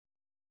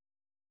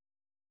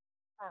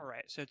All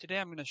right, so today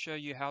I'm going to show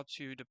you how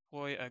to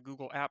deploy a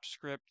Google Apps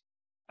script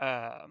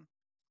um,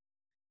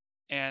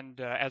 and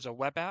as a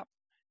web app.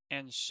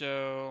 And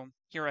so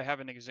here I have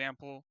an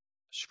example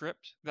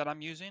script that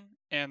I'm using.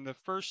 And the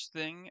first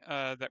thing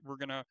that we're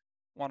going to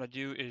want to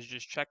do is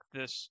just check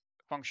this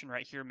function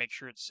right here, make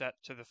sure it's set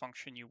to the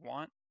function you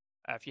want.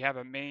 If you have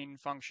a main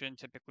function,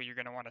 typically you're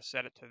going to want to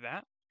set it to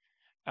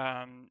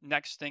that.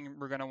 Next thing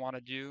we're going to want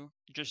to do,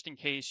 just in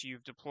case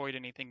you've deployed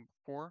anything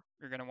before,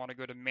 you're going to want to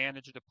go to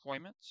Manage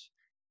Deployments.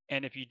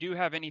 And if you do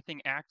have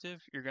anything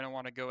active, you're going to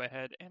want to go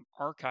ahead and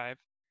archive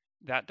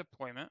that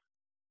deployment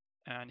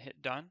and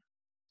hit Done.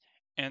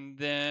 And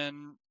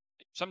then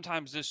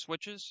sometimes this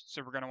switches,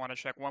 so we're going to want to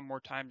check one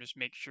more time, just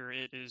make sure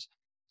it is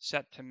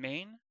set to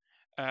main.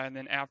 And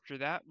then after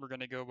that, we're going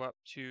to go up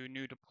to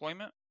New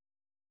Deployment.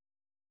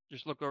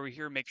 Just look over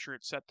here, make sure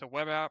it's set to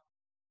Web App.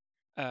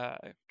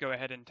 Go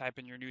ahead and type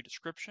in your new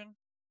description.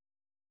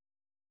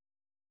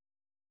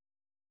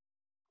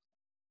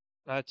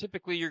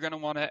 Typically, you're going to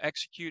want to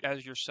execute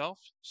as yourself,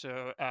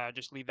 so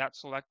just leave that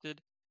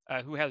selected.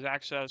 Who has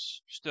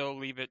access, still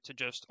leave it to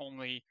just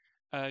only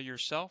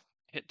yourself.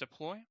 Hit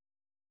deploy,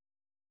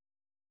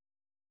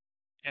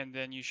 and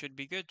then you should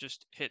be good.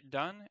 Just hit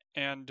done,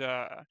 and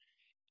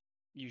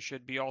you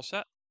should be all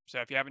set. So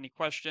if you have any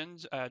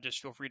questions,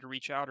 just feel free to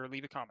reach out or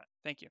leave a comment.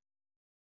 Thank you.